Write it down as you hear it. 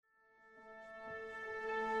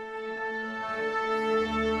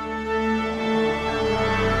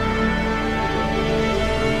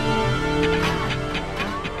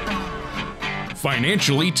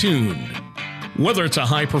Financially Tuned. Whether it's a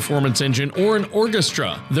high-performance engine or an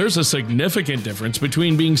orchestra, there's a significant difference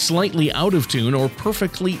between being slightly out of tune or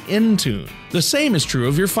perfectly in tune. The same is true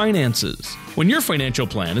of your finances. When your financial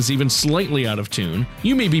plan is even slightly out of tune,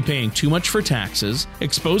 you may be paying too much for taxes,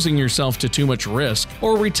 exposing yourself to too much risk,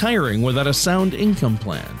 or retiring without a sound income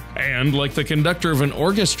plan. And like the conductor of an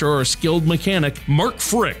orchestra or skilled mechanic, Mark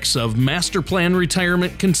Fricks of Master Plan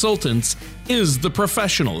Retirement Consultants is the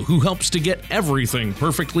professional who helps to get everything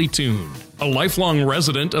perfectly tuned. A lifelong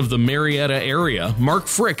resident of the Marietta area, Mark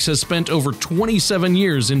Fricks has spent over 27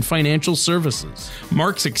 years in financial services.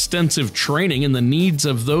 Mark's extensive training in the needs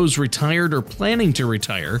of those retired or planning to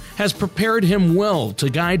retire has prepared him well to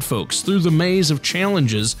guide folks through the maze of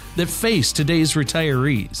challenges that face today's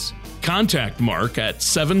retirees. Contact Mark at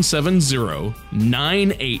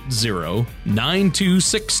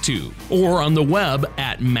 770-980-9262 or on the web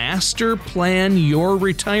at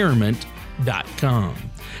masterplanyourretirement.com.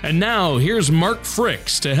 And now, here's Mark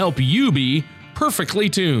Fricks to help you be perfectly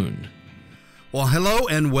tuned. Well, hello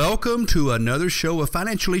and welcome to another show of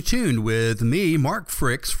Financially Tuned with me, Mark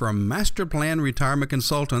Fricks from Master Plan Retirement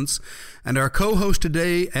Consultants, and our co-host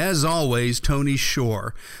today, as always, Tony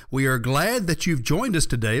Shore. We are glad that you've joined us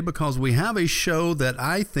today because we have a show that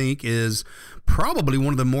I think is probably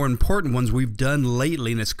one of the more important ones we've done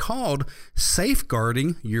lately, and it's called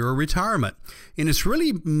Safeguarding Your Retirement. And it's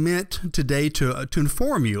really meant today to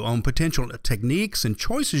inform you on potential techniques and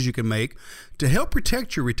choices you can make to help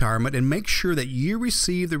protect your retirement and make sure that you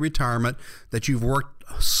receive the retirement that you've worked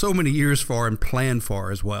so many years for and planned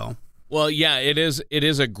for as well. Well, yeah, it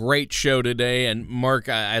is a great show today, and Mark,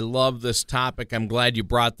 I love this topic. I'm glad you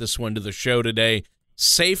brought this one to the show today.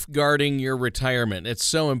 Safeguarding your retirement. It's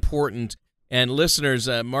so important. And listeners,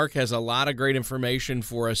 Mark has a lot of great information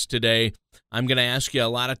for us today. I'm going to ask you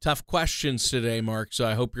a lot of tough questions today, Mark, so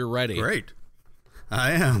I hope you're ready. Great.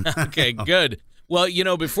 I am. Okay, good. Well,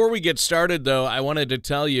 before we get started, though, I wanted to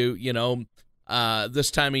tell you,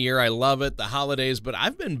 this time of year, I love it, the holidays, but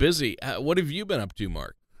I've been busy. What have you been up to,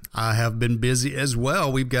 Mark? I have been busy as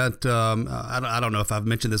well. We've got, I don't know if I've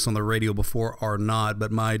mentioned this on the radio before or not,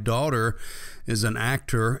 but my daughter is an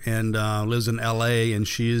actor and lives in L.A., and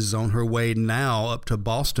she is on her way now up to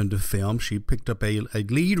Boston to film. She picked up a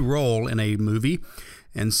lead role in a movie,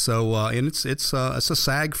 and so and it's a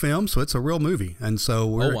SAG film, so it's a real movie, and so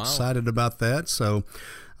we're excited about that. So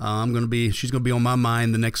she's going to be on my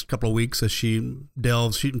mind the next couple of weeks as she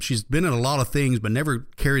delves. She's been in a lot of things, but never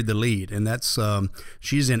carried the lead. And that's,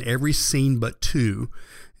 she's in every scene but two.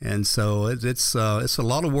 And so it's a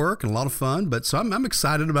lot of work and a lot of fun, but so I'm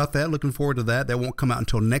excited about that. Looking forward to that. That won't come out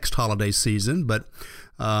until next holiday season, but,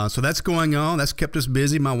 so that's going on. That's kept us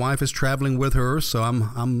busy. My wife is traveling with her. So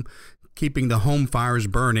I'm keeping the home fires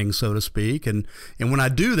burning, so to speak. And when I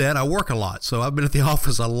do that, I work a lot. So I've been at the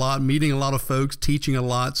office a lot, meeting a lot of folks, teaching a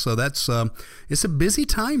lot. So that's it's a busy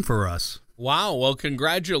time for us. Wow. Well,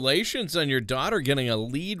 congratulations on your daughter getting a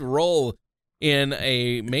lead role in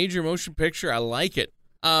a major motion picture. I like it.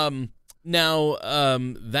 Now,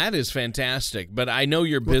 that is fantastic, but I know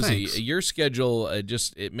you're busy. Well, your schedule,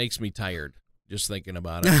 it makes me tired just thinking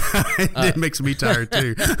about it. It makes me tired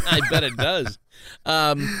too. I bet it does.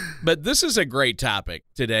 But this is a great topic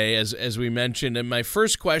today, as we mentioned. And my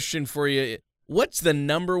first question for you, what's the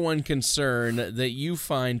number one concern that you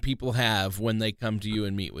find people have when they come to you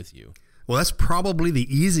and meet with you? Well, that's probably the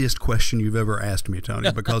easiest question you've ever asked me, Tony,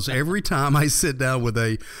 because every time I sit down with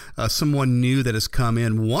someone new that has come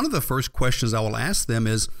in, one of the first questions I will ask them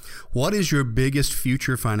is, what is your biggest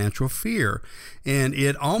future financial fear? And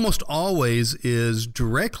it almost always is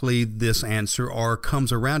directly this answer or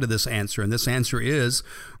comes around to this answer. And this answer is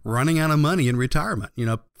running out of money in retirement.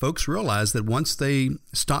 Folks realize that once they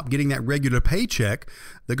stop getting that regular paycheck,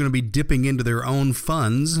 they're going to be dipping into their own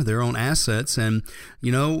funds, their own assets. And,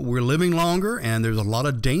 we're living longer and there's a lot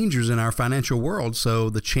of dangers in our financial world. So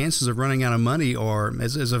the chances of running out of money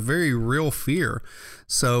is a very real fear.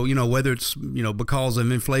 So, whether it's, because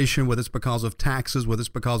of inflation, whether it's because of taxes, whether it's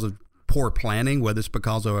because of poor planning, whether it's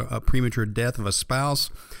because of a premature death of a spouse.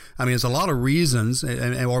 I mean, there's a lot of reasons,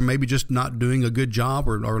 or maybe just not doing a good job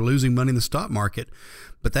or losing money in the stock market.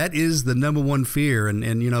 But that is the number one fear.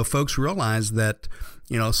 And folks realize that,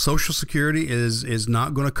 Social Security is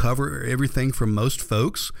not going to cover everything for most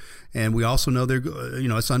folks. And we also know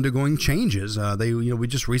it's undergoing changes. We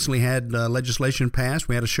just recently had legislation passed.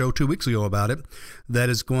 We had a show 2 weeks ago about it that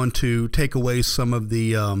is going to take away some of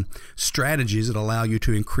the strategies that allow you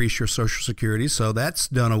to increase your Social Security. So that's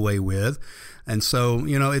done away with. And so,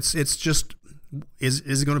 it's just,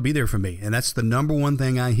 is it going to be there for me? And that's the number one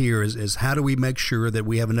thing I hear is how do we make sure that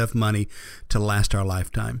we have enough money to last our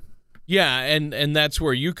lifetime? Yeah, and that's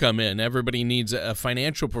where you come in. Everybody needs a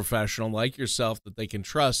financial professional like yourself that they can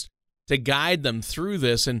trust to guide them through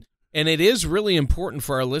this. And it is really important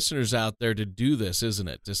for our listeners out there to do this, isn't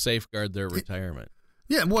it? To safeguard their retirement.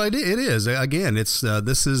 Yeah, well, it is. Again, it's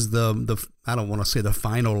this is the I don't want to say the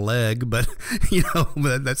final leg, but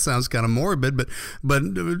that sounds kind of morbid. But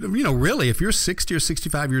really, if you're 60 or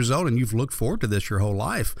 65 years old and you've looked forward to this your whole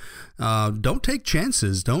life, don't take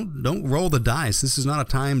chances. Don't roll the dice. This is not a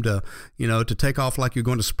time to take off like you're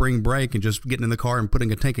going to spring break and just getting in the car and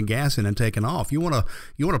putting a tank of gas in and taking off. You want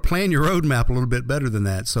to plan your roadmap a little bit better than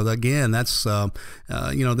that. So again, that's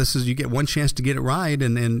this is, you get one chance to get it right,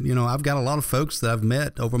 and I've got a lot of folks that I've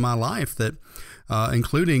met over my life that.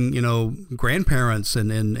 Including, grandparents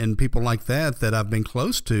and people like that I've been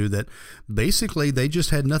close to, that basically they just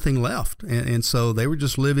had nothing left. And so they were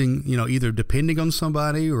just living, either depending on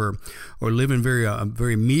somebody or living a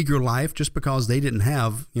very meager life just because they didn't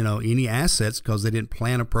have, any assets because they didn't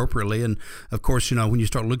plan appropriately. And of course, when you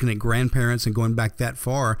start looking at grandparents and going back that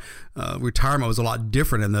far, retirement was a lot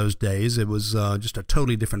different in those days. It was just a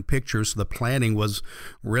totally different picture. So the planning was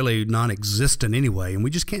really non-existent anyway. And we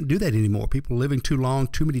just can't do that anymore. People living too long,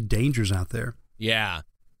 too many dangers out there. Yeah,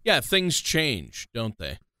 things change, don't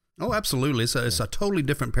they? Oh, absolutely. It's a totally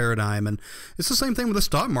different paradigm. And it's the same thing with the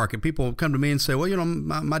stock market. People come to me and say, well,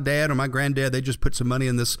 my dad or my granddad, they just put some money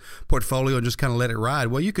in this portfolio and just kind of let it ride.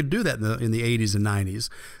 Well, you could do that in the 80s and 90s.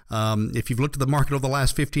 If you've looked at the market over the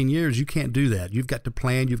last 15 years, you can't do that. You've got to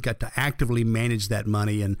plan. You've got to actively manage that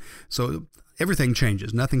money. And so everything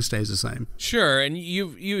changes. Nothing stays the same. Sure. And you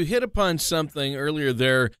hit upon something earlier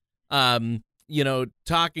there,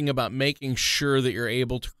 talking about making sure that you're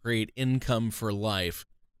able to create income for life.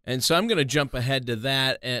 And so I'm going to jump ahead to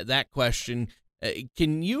that question.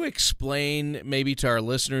 Can you explain maybe to our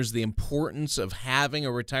listeners the importance of having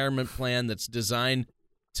a retirement plan that's designed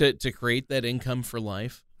to create that income for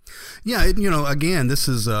life? Yeah, again, this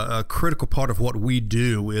is a critical part of what we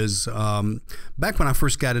do. Is back when I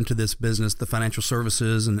first got into this business, the financial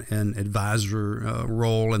services and advisor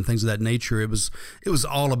role and things of that nature, it was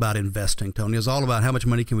all about investing, Tony. It was all about how much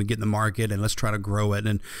money can we get in the market and let's try to grow it.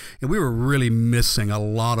 And we were really missing a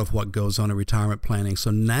lot of what goes on in retirement planning.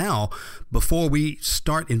 So now, before we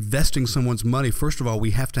start investing someone's money, first of all,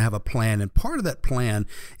 we have to have a plan. And part of that plan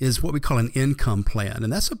is what we call an income plan.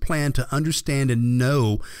 And that's a plan to understand and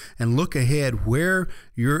know and look ahead where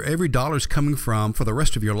your every dollar is coming from for the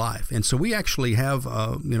rest of your life. And so we actually have,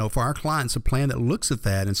 for our clients, a plan that looks at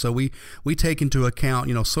that. And so we take into account,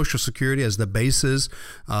 Social Security as the basis.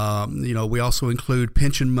 We also include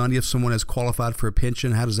pension money if someone has qualified for a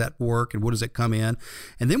pension. How does that work and what does it come in?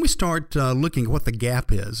 And then we start looking at what the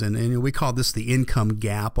gap is. And we call this the income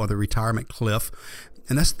gap or the retirement cliff.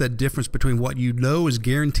 And that's the difference between what is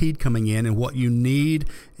guaranteed coming in and what you need,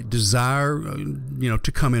 desire,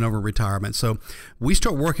 to come in over retirement. So we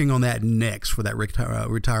start working on that next for that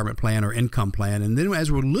retirement plan or income plan. And then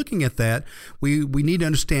as we're looking at that, we need to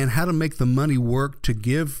understand how to make the money work to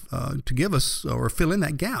give us or fill in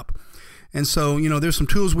that gap. And so, there's some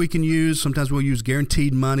tools we can use. Sometimes we'll use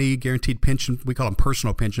guaranteed money, guaranteed pension. We call them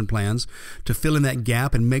personal pension plans to fill in that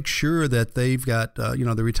gap and make sure that they've got, the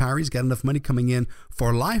retirees got enough money coming in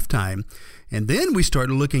for a lifetime. And then we start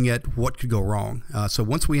looking at what could go wrong. So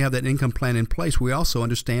once we have that income plan in place, we also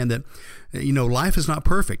understand that, life is not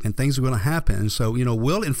perfect and things are going to happen. And so,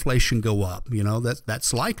 will inflation go up?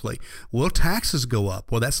 That's likely. Will taxes go up?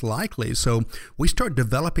 Well, that's likely. So we start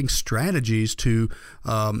developing strategies to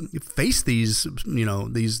face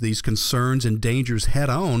these concerns and dangers head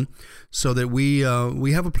on, so that we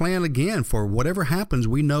have a plan again for whatever happens.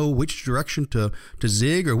 We know which direction to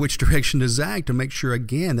zig or which direction to zag to make sure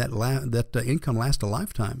again that income lasts a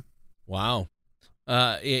lifetime. Wow.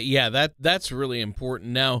 That's really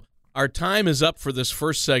important. Now, our time is up for this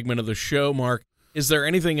first segment of the show, Mark. Is there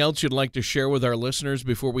anything else you'd like to share with our listeners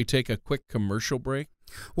before we take a quick commercial break?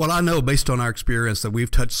 Well, I know based on our experience that we've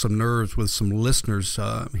touched some nerves with some listeners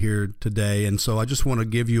here today, and so I just want to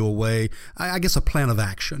give you a plan of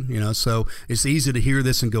action. So it's easy to hear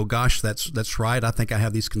this and go, gosh, that's right. I think I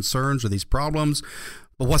have these concerns or these problems.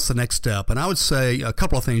 But what's the next step? And I would say a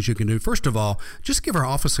couple of things you can do. First of all, just give our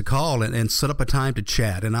office a call and set up a time to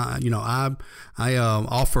chat. And I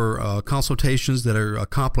offer consultations that are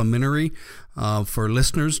complimentary. for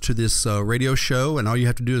listeners to this radio show, and all you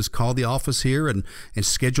have to do is call the office here and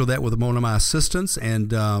schedule that with one of my assistants,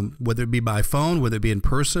 and whether it be by phone, whether it be in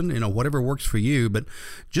person, whatever works for you. But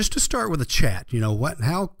just to start with a chat,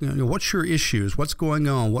 what's your issues, what's going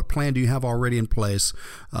on, what plan do you have already in place,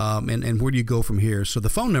 and where do you go from here? So the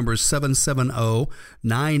phone number is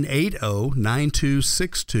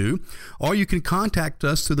 770-980-9262, or you can contact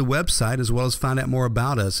us through the website as well as find out more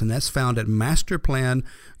about us, and that's found at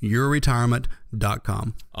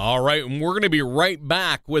masterplanyourretirement.com. All right, and we're going to be right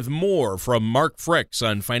back with more from Mark Fricks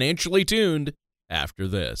on Financially Tuned after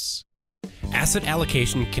this. Asset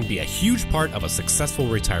allocation can be a huge part of a successful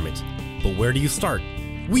retirement, but where do you start?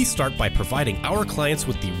 We start by providing our clients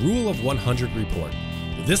with the Rule of 100 report.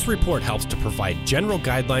 This report helps to provide general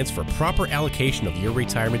guidelines for proper allocation of your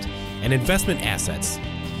retirement and investment assets.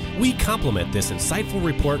 We complement this insightful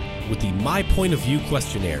report with the My Point of View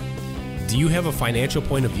questionnaire. Do you have a financial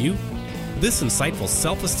point of view? This insightful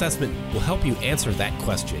self-assessment will help you answer that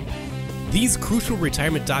question. These crucial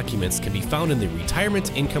retirement documents can be found in the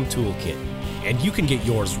Retirement Income Toolkit, and you can get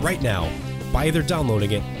yours right now by either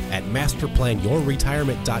downloading it at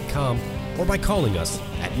masterplanyourretirement.com or by calling us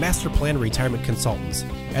at Masterplan Retirement Consultants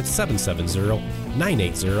at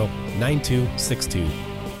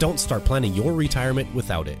 770-980-9262. Don't start planning your retirement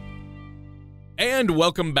without it. And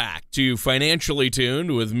welcome back to Financially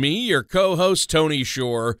Tuned with me, your co-host, Tony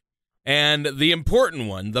Shore, and the important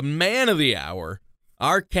one, the man of the hour,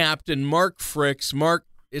 our captain, Mark Fricks. Mark,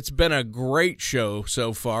 it's been a great show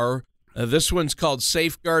so far. This one's called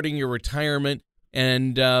Safeguarding Your Retirement.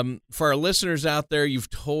 And for our listeners out there, you've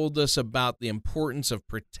told us about the importance of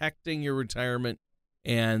protecting your retirement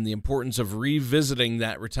and the importance of revisiting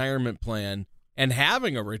that retirement plan and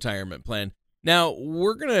having a retirement plan. Now,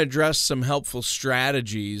 we're going to address some helpful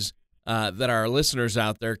strategies that our listeners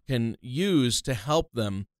out there can use to help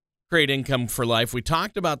them create income for life. We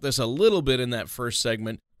talked about this a little bit in that first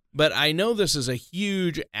segment, but I know this is a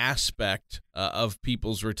huge aspect of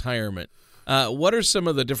people's retirement. What are some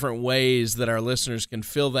of the different ways that our listeners can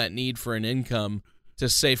fill that need for an income to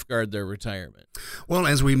safeguard their retirement? Well,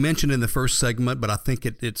 as we mentioned in the first segment, but I think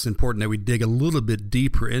it's important that we dig a little bit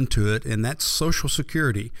deeper into it, and that's Social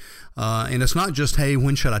Security. And it's not just, hey,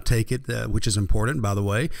 when should I take it, which is important, by the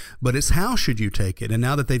way, but it's how should you take it. And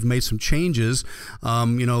now that they've made some changes,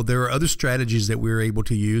 there are other strategies that we're able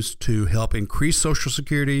to use to help increase Social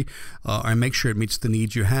Security and make sure it meets the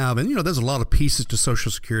needs you have. And, there's a lot of pieces to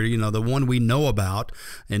Social Security. The one we know about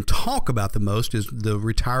and talk about the most is the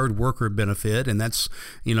retired worker benefit. And that's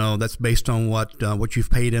based on what you've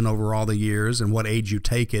paid in over all the years, and what age you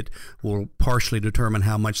take it will partially determine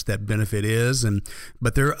how much that benefit is.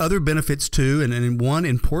 But there are other benefits too, and one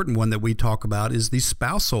important one that we talk about is the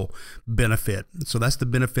spousal benefit. So that's the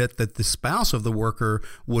benefit that the spouse of the worker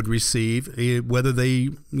would receive, whether they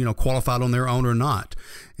qualified on their own or not.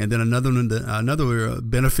 And then another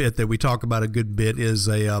benefit that we talk about a good bit is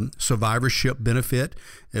a survivorship benefit.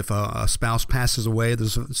 If a spouse passes away, the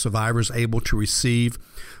survivor is able to receive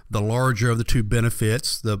the larger of the two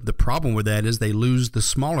benefits. The problem with that is they lose the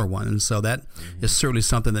smaller one, and so that is certainly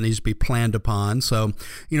something that needs to be planned upon. So,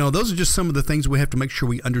 those are just some of the things we have to make sure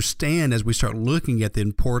we understand as we start looking at the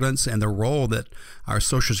importance and the role that our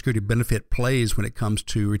Social Security benefit plays when it comes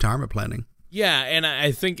to retirement planning. Yeah, and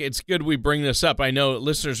I think it's good we bring this up. I know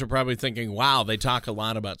listeners are probably thinking, wow, they talk a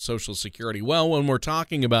lot about Social Security. Well, when we're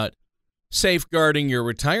talking about safeguarding your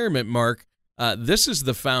retirement, Mark, this is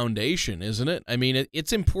the foundation, isn't it? I mean,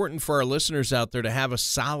 it's important for our listeners out there to have a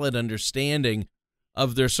solid understanding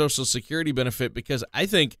of their Social Security benefit, because I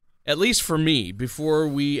think, at least for me, before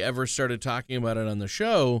we ever started talking about it on the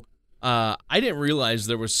show, I didn't realize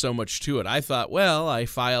there was so much to it. I thought, well, I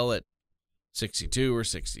file at 62 or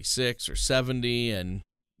 66 or 70, and,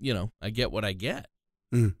 I get what I get.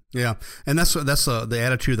 Yeah, and that's the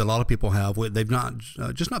attitude that a lot of people have. They've not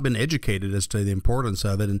just not been educated as to the importance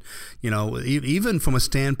of it, and even from a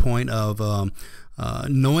standpoint of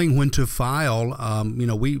knowing when to file,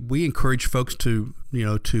 we encourage folks to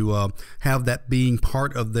have that being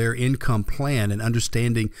part of their income plan and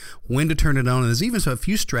understanding when to turn it on. And there's even a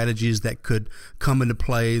few strategies that could come into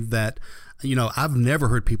play that I've never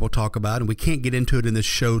heard people talk about, and we can't get into it in this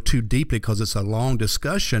show too deeply because it's a long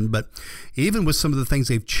discussion, but even with some of the things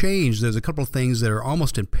they've changed, there's a couple of things that are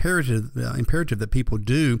almost imperative that people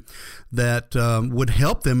do that would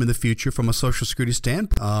help them in the future from a Social Security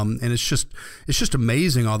standpoint. And it's just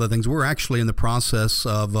amazing, all the things. We're actually in the process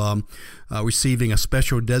of receiving a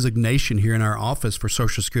special designation here in our office for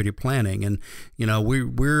Social Security planning, and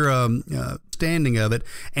we're understanding of it,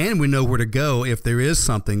 and we know where to go if there is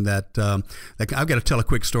something that I've got to tell a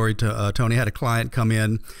quick story to Tony. I had a client come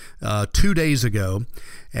in 2 days ago,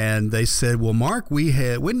 and they said, well, Mark, we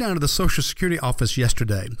went down to the Social Security office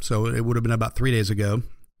yesterday, so it would have been about 3 days ago,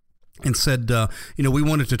 and said, we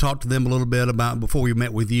wanted to talk to them a little bit about before we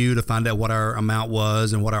met with you to find out what our amount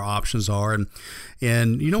was and what our options are.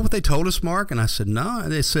 And you know what they told us, Mark? And I said, no.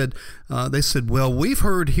 And they said, well, we've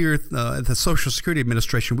heard here at the Social Security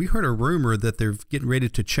Administration, we heard a rumor that they're getting ready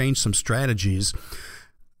to change some strategies.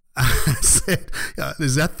 I said,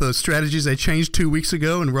 is that the strategies they changed 2 weeks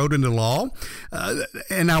ago and wrote into law?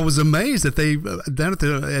 And I was amazed that they, down at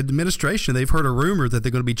the administration, they've heard a rumor that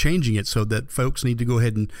they're going to be changing it so that folks need to go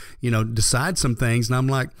ahead and, decide some things. And I'm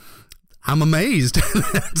like, I'm amazed.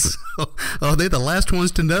 So, they're the last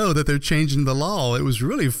ones to know that they're changing the law. It was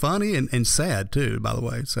really funny and sad too, by the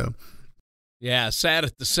way. So, yeah, sad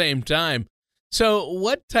at the same time. So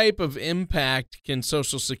what type of impact can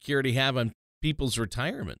Social Security have on people's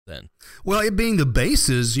retirement then? Well, it being the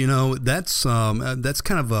basis, that's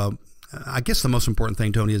kind of I guess the most important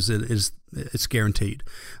thing, Tony, is it's guaranteed.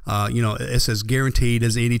 It's as guaranteed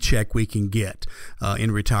as any check we can get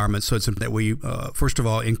in retirement. So it's important that we, first of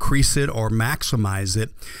all, increase it or maximize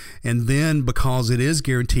it. And then because it is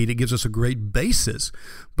guaranteed, it gives us a great basis.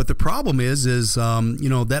 But the problem is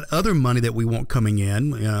that other money that we want coming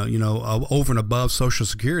in, over and above Social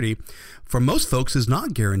Security, for most folks is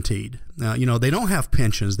not guaranteed. They don't have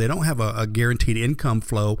pensions. They don't have a guaranteed income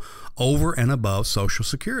flow over and above Social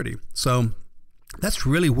Security. So that's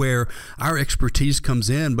really where our expertise comes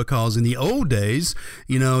in, because in the old days,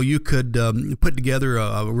 you could put together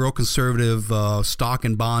a real conservative stock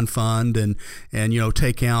and bond fund and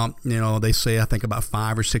take out, they say, I think about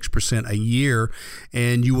 5 or 6% a year,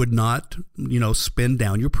 and you would not, spend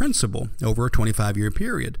down your principal over a 25-year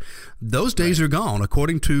period. Those days are gone.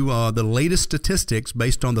 According to the latest statistics,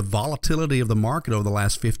 based on the volatility of the market over the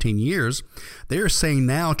last 15 years, they are saying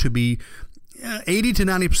now to be 80 to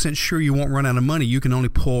 90% sure you won't run out of money, you can only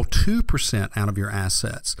pull 2% out of your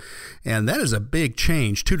assets. And that is a big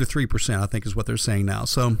change. 2 to 3%, I think, is what they're saying now.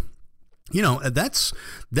 So,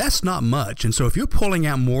 that's not much. And so if you're pulling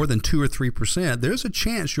out more than 2 or 3%, there's a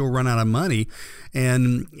chance you'll run out of money.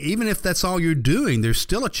 And even if that's all you're doing, there's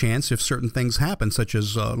still a chance if certain things happen, such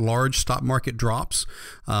as large stock market drops.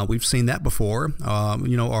 We've seen that before,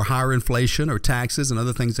 or higher inflation or taxes and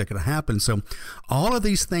other things that could happen. So all of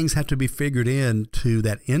these things have to be figured into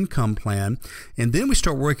that income plan. And then we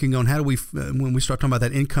start working on when we start talking about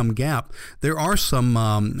that income gap, there are some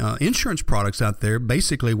insurance products out there.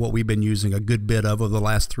 Basically what we've been using a good bit of over the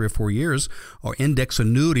last 3 or 4 years are index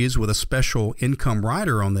annuities with a special income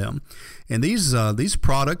rider on them. And these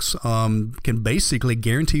products can basically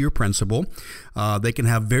guarantee your principal. They can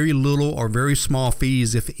have very little or very small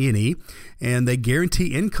fees, if any, and they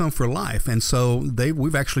guarantee income for life. And so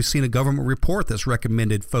we've actually seen a government report that's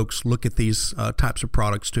recommended folks look at these types of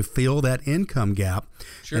products to fill that income gap.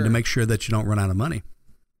 Sure. And to make sure that you don't run out of money.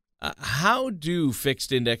 How do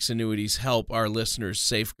fixed index annuities help our listeners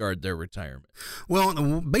safeguard their retirement?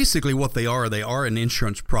 Well, basically what they are an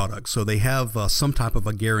insurance product. So they have some type of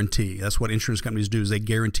a guarantee. That's what insurance companies do, is they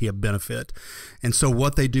guarantee a benefit. And so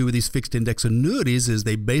what they do with these fixed index annuities is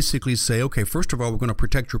they basically say, okay, first of all, we're going to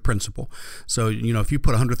protect your principal. So, if you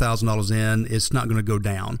put $100,000 in, it's not going to go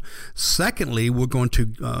down. Secondly, we're going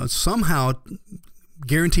to somehow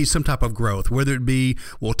guarantee some type of growth, whether it be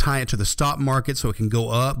we'll tie it to the stock market so it can go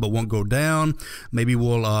up but won't go down. Maybe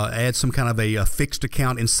we'll add some kind of a fixed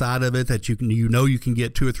account inside of it that you can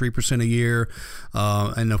get 2 or 3% a year.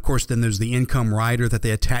 And of course, then there's the income rider that they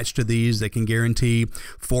attach to these. They can guarantee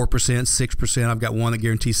 4%, 6%. I've got one that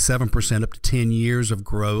guarantees 7% up to 10 years of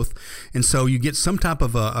growth. And so you get some type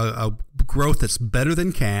of a growth that's better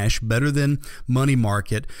than cash, better than money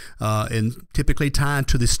market, and typically tied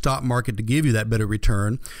to the stock market to give you that better return.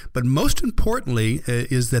 But most importantly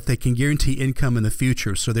is that they can guarantee income in the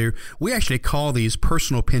future. So we actually call these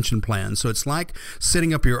personal pension plans. So it's like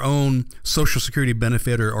setting up your own Social Security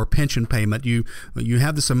benefit or pension payment. You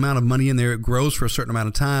have this amount of money in there, it grows for a certain amount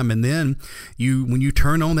of time, and then when you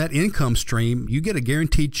turn on that income stream, you get a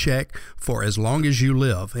guaranteed check for as long as you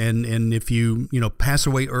live. And if you pass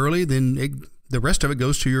away early, then the rest of it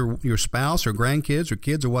goes to your spouse or grandkids or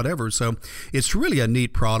kids or whatever. So it's really a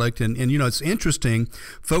neat product. And it's interesting.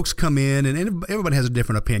 Folks come in and everybody has a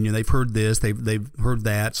different opinion. They've heard this, they've heard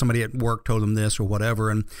that. Somebody at work told them this or whatever.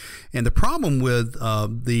 And the problem with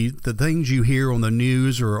the things you hear on the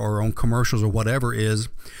news or on commercials or whatever is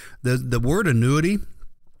the word annuity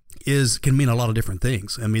can mean a lot of different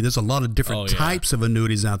things. I mean, there's a lot of different types of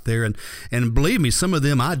annuities out there, and believe me, some of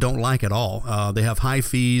them I don't like at all. They have high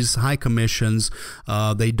fees, high commissions.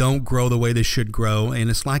 They don't grow the way they should grow, and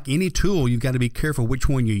it's like any tool. You've got to be careful which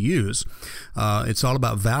one you use. It's all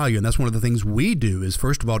about value, and that's one of the things we do is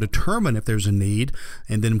first of all determine if there's a need,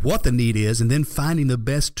 and then what the need is, and then finding the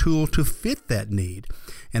best tool to fit that need.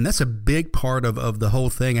 And that's a big part of the whole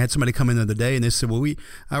thing. I had somebody come in the other day and they said, well,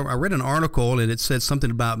 I read an article and it said something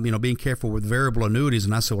about, being careful with variable annuities.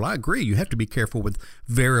 And I said, well, I agree. You have to be careful with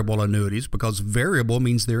variable annuities because variable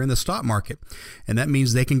means they're in the stock market. And that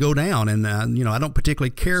means they can go down. And, I don't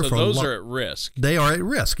particularly care for those are at risk. They are at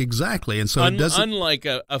risk, exactly. And so it doesn't. Unlike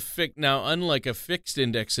a fixed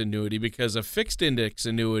index annuity, because a fixed index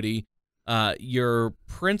annuity, your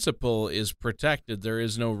principal is protected. There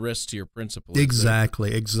is no risk to your principal.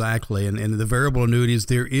 Exactly. And in the variable annuities,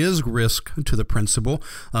 there is risk to the principal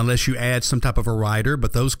unless you add some type of a rider.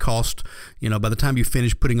 But those cost, by the time you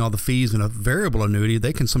finish putting all the fees in a variable annuity,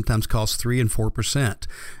 they can sometimes cost 3 and 4%.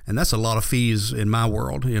 And that's a lot of fees in my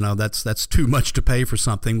world. That's too much to pay for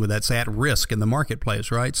something that's at risk in the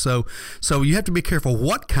marketplace, right? So you have to be careful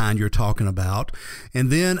what kind you're talking about.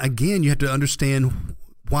 And then again, you have to understand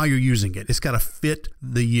why you're using it. It's got to fit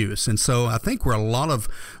the use. And so I think where a lot of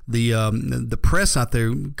the press out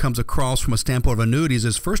there comes across from a standpoint of annuities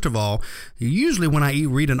is, first of all, usually when I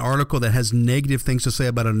read an article that has negative things to say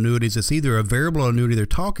about annuities, it's either a variable annuity they're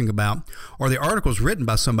talking about or the article is written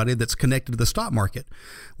by somebody that's connected to the stock market.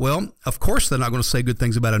 Well, of course, they're not going to say good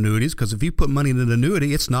things about annuities because if you put money in an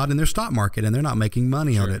annuity, it's not in their stock market and they're not making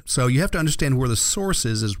money on it. So you have to understand where the source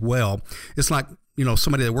is as well. It's like,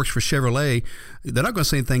 somebody that works for Chevrolet, they're not going to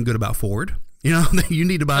say anything good about Ford. You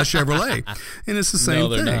need to buy a Chevrolet. And it's the same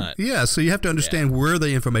thing. Not. Yeah, so you have to understand where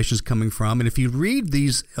the information is coming from. And if you read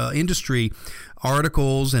these industry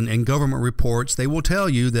articles and government reports, they will tell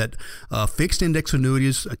you that fixed index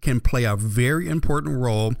annuities can play a very important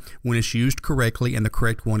role when it's used correctly and the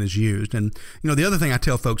correct one is used. And the other thing I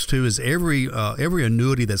tell folks too is every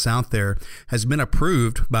annuity that's out there has been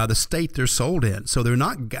approved by the state they're sold in. So they're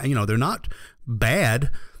not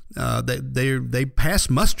bad. They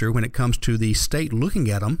pass muster when it comes to the state looking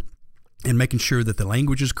at them and making sure that the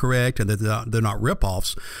language is correct and that they're not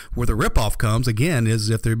ripoffs. Where the ripoff comes, again,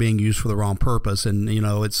 is if they're being used for the wrong purpose. And,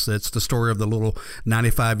 it's the story of the little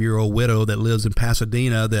 95-year-old widow that lives in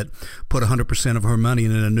Pasadena that put 100% of her money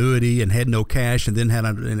in an annuity and had no cash and then had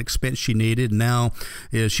an expense she needed. And now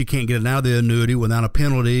she can't get it out of the annuity without a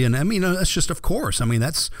penalty. And, that's just, of course.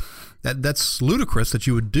 That's ludicrous that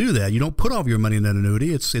you would do that. You don't put all of your money in an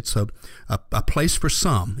annuity. It's a place for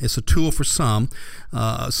some. It's a tool for some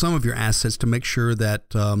of your assets to make sure that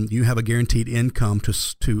you have a guaranteed income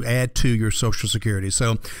to add to your Social Security.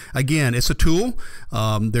 So again, it's a tool.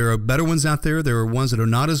 There are better ones out there. There are ones that are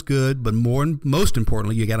not as good, but most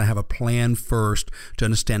importantly, you got to have a plan first to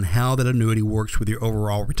understand how that annuity works with your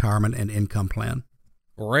overall retirement and income plan.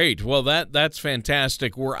 Great. Well, that's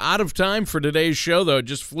fantastic. We're out of time for today's show, though. It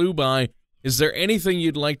just flew by. Is there anything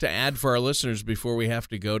you'd like to add for our listeners before we have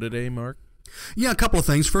to go today, Mark? Yeah, a couple of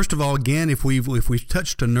things. First of all, again, if we've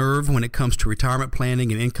touched a nerve when it comes to retirement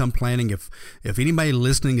planning and income planning, if anybody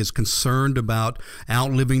listening is concerned about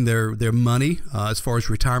outliving their money as far as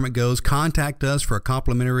retirement goes, contact us for a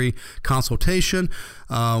complimentary consultation.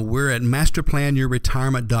 We're at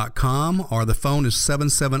masterplanyourretirement.com, or the phone is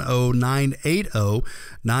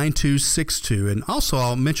 770-980-9262. And also,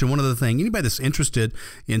 I'll mention one other thing. Anybody that's interested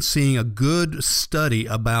in seeing a good study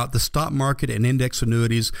about the stock market and index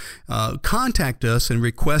annuities, contact us and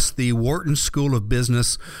request the Wharton School of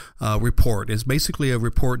Business report. It's basically a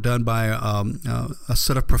report done by a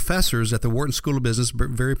set of professors at the Wharton School of Business,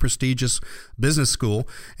 very prestigious business school,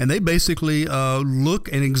 and they basically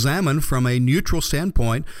look and examine from a neutral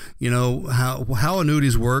standpoint, how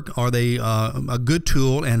annuities work. Are they a good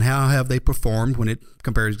tool, and how have they performed when it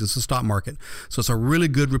compares to the stock market? So it's a really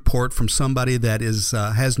good report from somebody that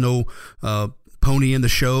has no pony in the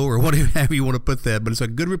show, or whatever you want to put that, but it's a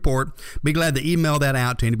good report. Be glad to email that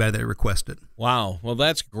out to anybody that requested. Wow. Well,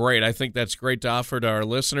 that's great. I think that's great to offer to our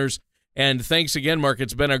listeners. And thanks again, Mark.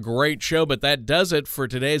 It's been a great show, but that does it for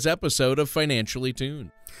today's episode of Financially Tuned.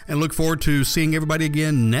 And look forward to seeing everybody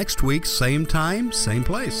again next week, same time, same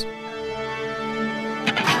place.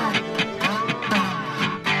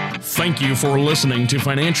 Thank you for listening to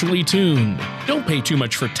Financially Tuned. Don't pay too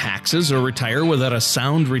much for taxes or retire without a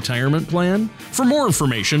sound retirement plan. For more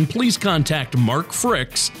information, please contact Mark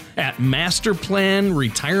Fricks at Master Plan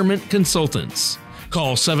Retirement Consultants.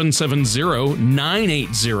 Call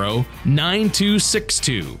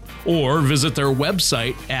 770-980-9262 or visit their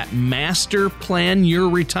website at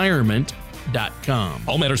masterplanyourretirement.com. masterplan.com.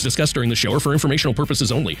 All matters discussed during the show are for informational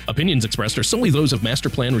purposes only. Opinions expressed are solely those of Master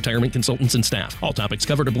Plan Retirement Consultants and staff. All topics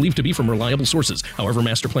covered are believed to be from reliable sources. However,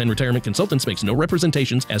 Master Plan Retirement Consultants makes no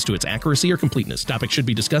representations as to its accuracy or completeness. Topics should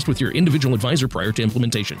be discussed with your individual advisor prior to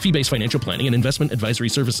implementation. Fee-based financial planning and investment advisory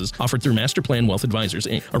services offered through Master Plan Wealth Advisors,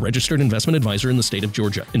 Inc., a registered investment advisor in the state of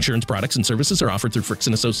Georgia. Insurance products and services are offered through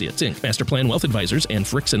Fricks & Associates, Inc. Master Plan Wealth Advisors and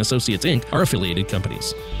Fricks & Associates, Inc. are affiliated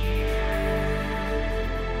companies.